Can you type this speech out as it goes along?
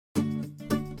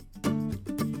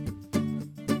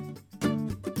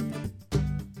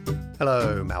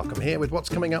Hello, Malcolm here with what's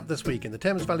coming up this week in the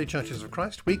Thames Valley Churches of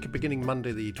Christ week, beginning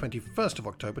Monday the 21st of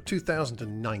October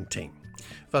 2019.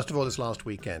 First of all, this last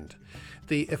weekend,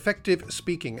 the Effective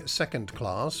Speaking second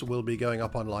class will be going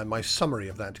up online, my summary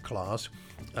of that class,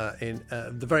 in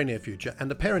the very near future,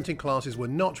 and the parenting classes were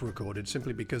not recorded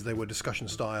simply because they were discussion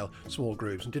style small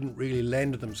groups and didn't really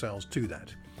lend themselves to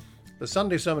that. The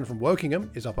Sunday sermon from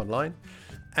Wokingham is up online.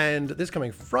 And this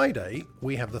coming Friday,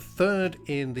 we have the third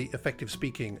in the Effective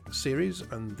Speaking series,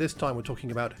 and this time we're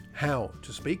talking about how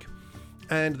to speak.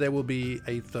 And there will be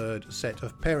a third set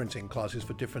of parenting classes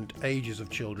for different ages of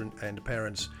children and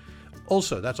parents.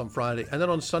 Also, that's on Friday. And then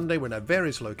on Sunday, we're at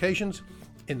various locations.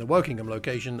 In the Wokingham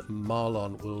location,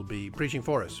 Marlon will be preaching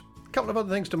for us. A couple of other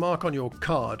things to mark on your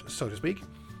card, so to speak.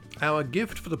 Our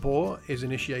Gift for the Poor is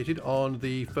initiated on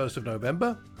the 1st of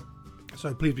November.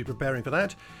 So please be preparing for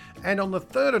that. And on the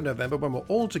 3rd of November, when we're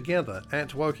all together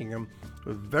at Wokingham,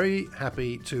 we're very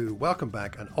happy to welcome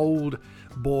back an old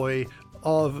boy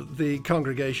of the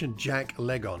congregation, Jack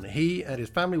Legon. He and his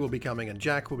family will be coming, and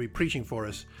Jack will be preaching for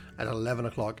us at 11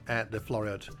 o'clock at the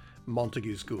Floreat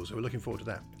Montague School. So we're looking forward to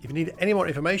that. If you need any more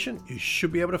information, you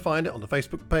should be able to find it on the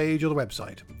Facebook page or the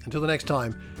website. Until the next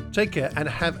time, take care and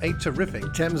have a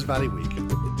terrific Thames Valley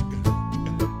week.